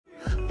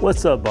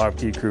What's up,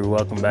 barbecue crew?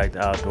 Welcome back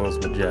to Outdoors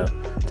with Geoff.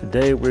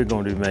 Today we're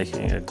going to be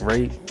making a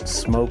great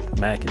smoked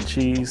mac and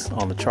cheese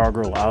on the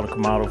Char-Griller Auto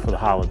Kamado for the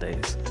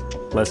holidays.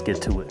 Let's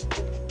get to it.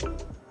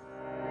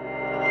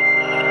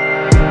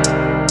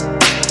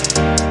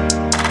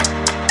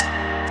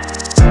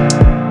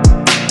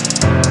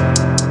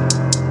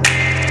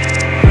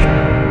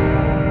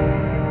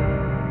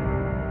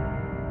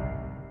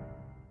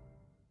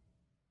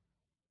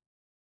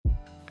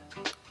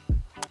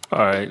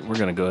 Alright, we're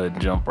going to go ahead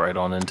and jump right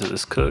on into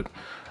this cook.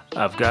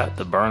 I've got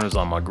the burners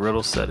on my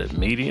griddle set at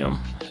medium,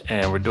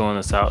 and we're doing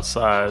this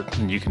outside,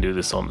 and you can do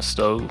this on the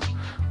stove,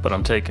 but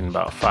I'm taking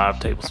about 5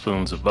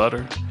 tablespoons of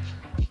butter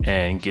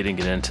and getting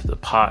it into the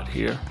pot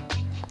here,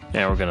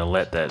 and we're going to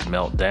let that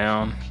melt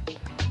down.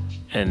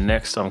 And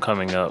next I'm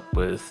coming up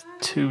with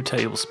 2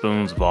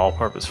 tablespoons of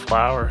all-purpose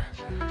flour,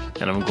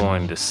 and I'm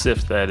going to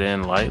sift that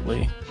in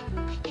lightly.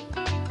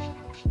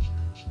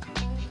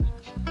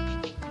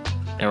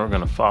 And we're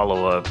going to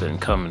follow up and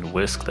come and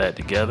whisk that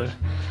together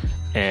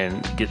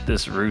and get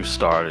this roux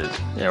started.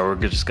 And we're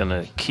just going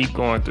to keep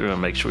going through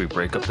and make sure we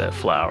break up that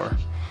flour.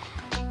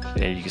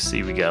 And you can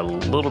see we got a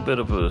little bit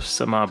of a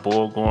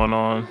semi-boil going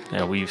on,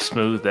 and we've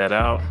smoothed that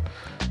out.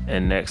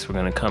 And next we're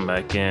going to come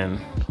back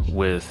in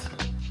with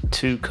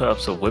 2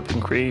 cups of whipping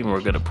cream.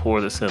 We're going to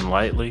pour this in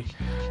lightly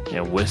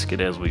and whisk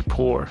it as we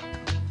pour.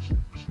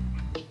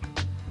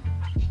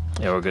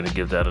 And we're going to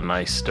give that a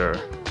nice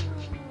stir.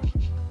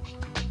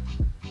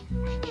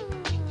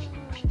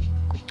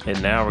 And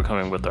now we're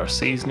coming with our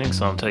seasoning.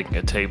 So I'm taking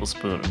a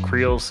tablespoon of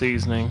Creole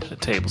seasoning, a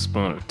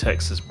tablespoon of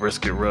Texas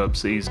Brisket Rub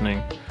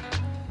seasoning,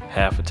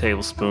 half a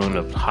tablespoon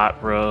of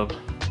hot rub,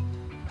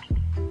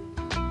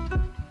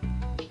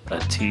 a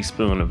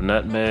teaspoon of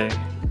nutmeg,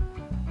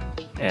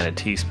 and a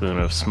teaspoon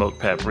of smoked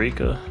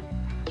paprika.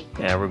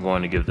 And we're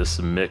going to give this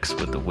a mix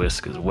with the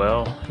whisk as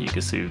well. You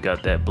can see we've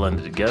got that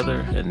blended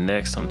together. And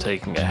next I'm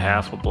taking a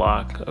half a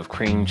block of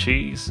cream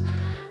cheese,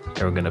 and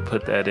we're going to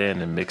put that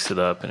in and mix it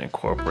up and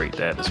incorporate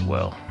that as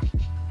well.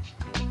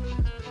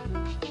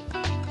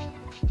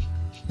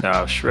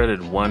 Now I've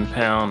shredded 1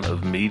 pound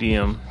of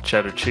medium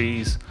cheddar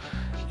cheese,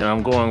 and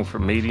I'm going for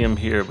medium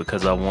here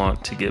because I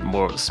want to get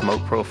more of a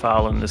smoke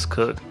profile in this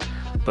cook.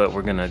 But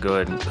we're going to go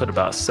ahead and put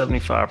about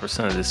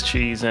 75% of this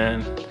cheese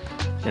in,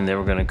 and then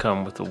we're going to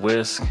come with a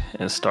whisk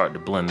and start to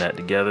blend that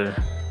together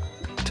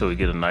until we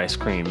get a nice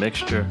cream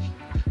mixture.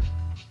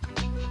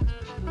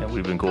 And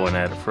we've been going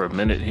at it for a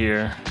minute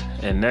here.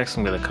 And next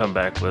I'm going to come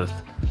back with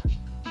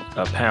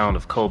a pound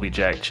of Colby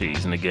Jack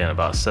cheese, and again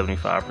about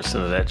 75%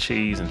 of that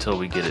cheese until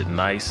we get it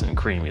nice and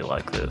creamy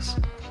like this.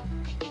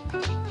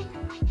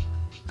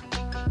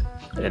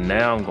 And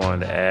now I'm going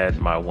to add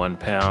my 1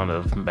 pound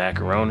of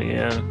macaroni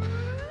in,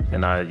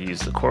 and I use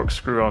the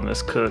corkscrew on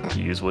this cook.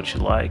 You use what you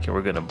like, and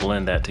we're going to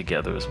blend that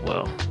together as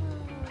well.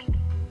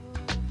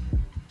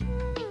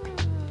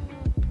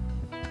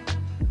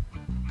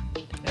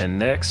 And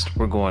next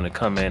we're going to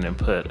come in and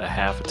put a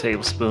half a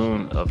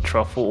tablespoon of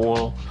truffle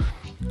oil.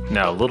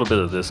 Now a little bit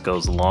of this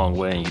goes a long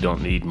way and you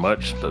don't need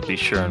much, but be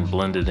sure and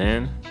blend it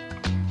in.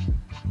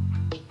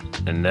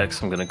 And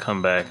next I'm going to come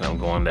back and I'm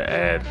going to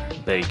add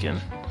bacon.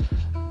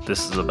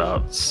 This is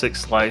about 6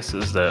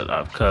 slices that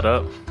I've cut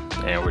up,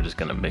 and we're just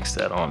going to mix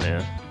that on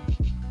in.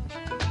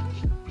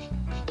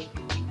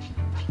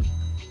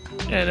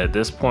 And at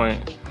this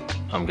point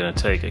I'm going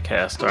to take a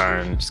cast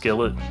iron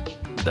skillet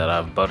that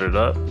I've buttered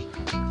up,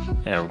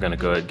 and we're going to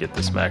go ahead and get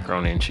this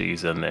macaroni and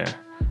cheese in there.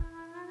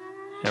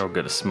 And we're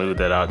going to smooth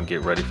that out and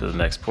get ready for the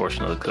next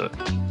portion of the cook.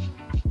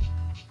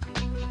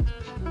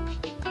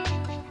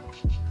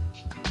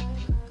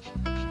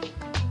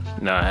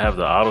 Now I have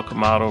the Auto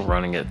Kamado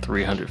running at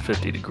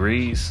 350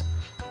 degrees.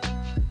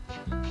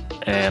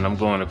 And I'm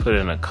going to put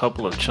in a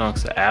couple of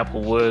chunks of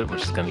apple wood,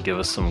 which is going to give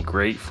us some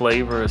great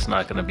flavor. It's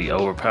not going to be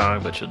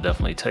overpowering, but you'll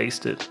definitely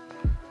taste it.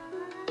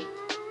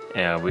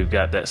 And we've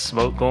got that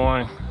smoke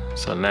going.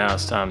 So now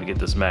it's time to get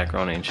this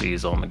macaroni and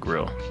cheese on the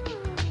grill.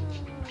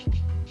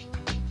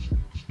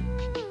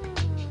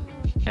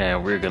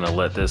 And we're gonna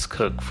let this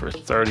cook for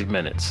 30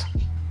 minutes.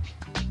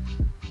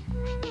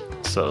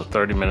 So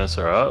 30 minutes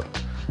are up,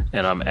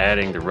 and I'm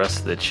adding the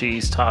rest of the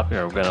cheese topping,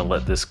 and we're gonna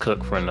let this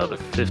cook for another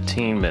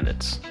 15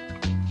 minutes.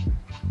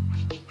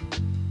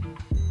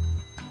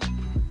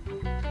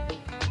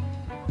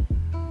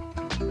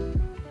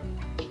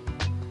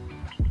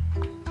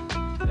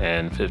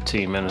 And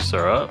 15 minutes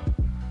are up,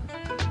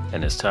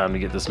 and it's time to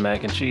get this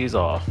mac and cheese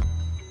off.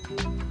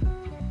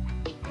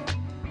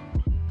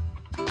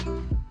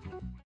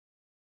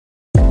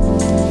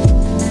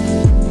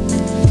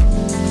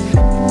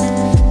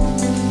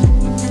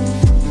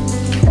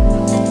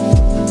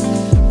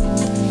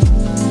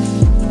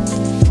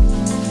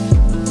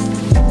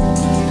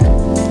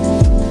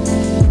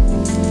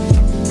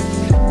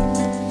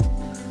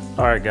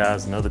 Alright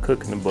guys, another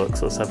cook in the book,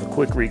 so let's have a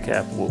quick recap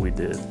of what we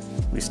did.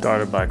 We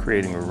started by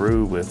creating a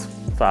roux with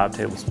 5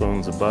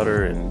 tablespoons of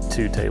butter and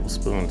 2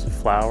 tablespoons of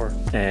flour,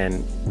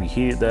 and we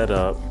heated that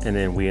up, and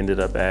then we ended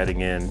up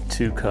adding in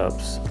 2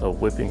 cups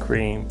of whipping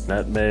cream,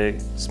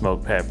 nutmeg,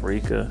 smoked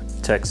paprika,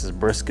 Texas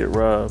brisket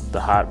rub,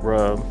 the hot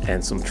rub,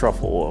 and some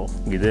truffle oil.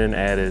 We then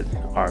added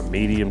our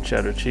medium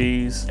cheddar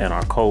cheese and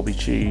our Colby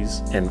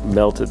cheese and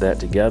melted that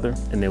together,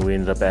 and then we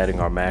ended up adding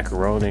our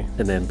macaroni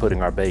and then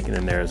putting our bacon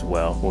in there as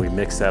well. We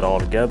mixed that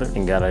all together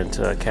and got it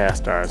into a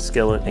cast iron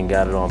skillet and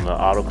got it on the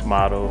Auto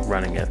Kamado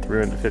running at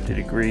 350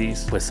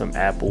 degrees with some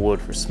apple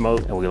wood for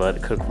smoke, and we let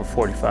it cook for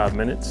 45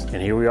 minutes,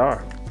 and here we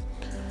are.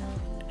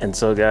 And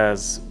so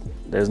guys,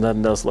 there's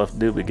nothing else left to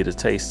do but get a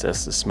taste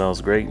test. It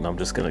smells great, and I'm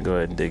just gonna go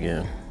ahead and dig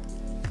in.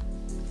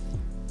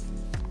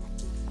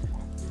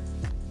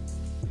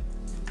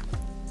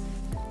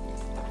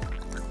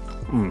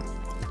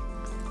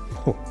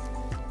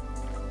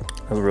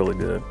 That's really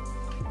good.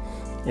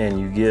 And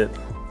you get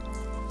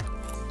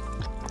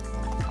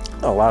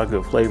a lot of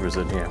good flavors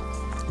in here.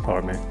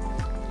 Pardon me.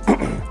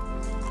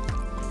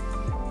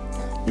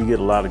 You get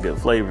a lot of good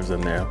flavors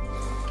in there.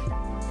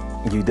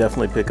 You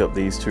definitely pick up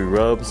these 2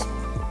 rubs,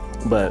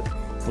 but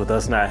with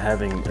us not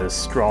having as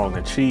strong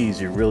a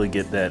cheese, you really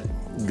get that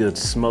good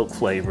smoke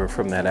flavor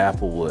from that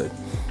apple wood.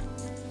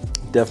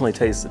 Definitely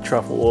taste the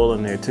truffle oil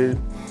in there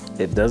too.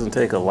 It doesn't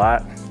take a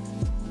lot.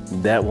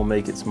 That will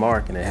make its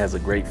mark, and it has a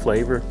great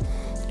flavor.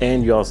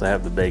 And you also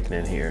have the bacon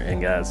in here,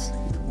 and guys,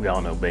 we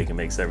all know bacon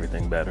makes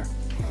everything better.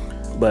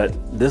 But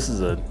this is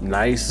a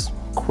nice,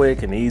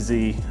 quick and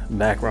easy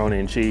macaroni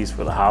and cheese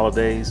for the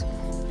holidays.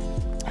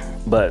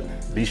 But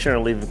be sure to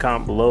leave a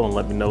comment below and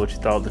let me know what you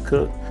thought of the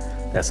cook.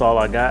 That's all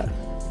I got.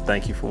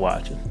 Thank you for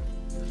watching.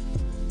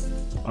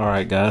 All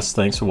right guys,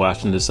 thanks for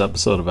watching this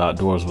episode of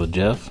Outdoors with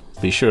Geoff.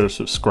 Be sure to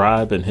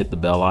subscribe and hit the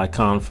bell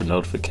icon for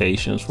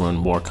notifications when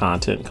more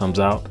content comes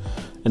out.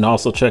 And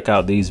also check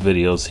out these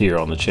videos here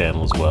on the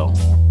channel as well.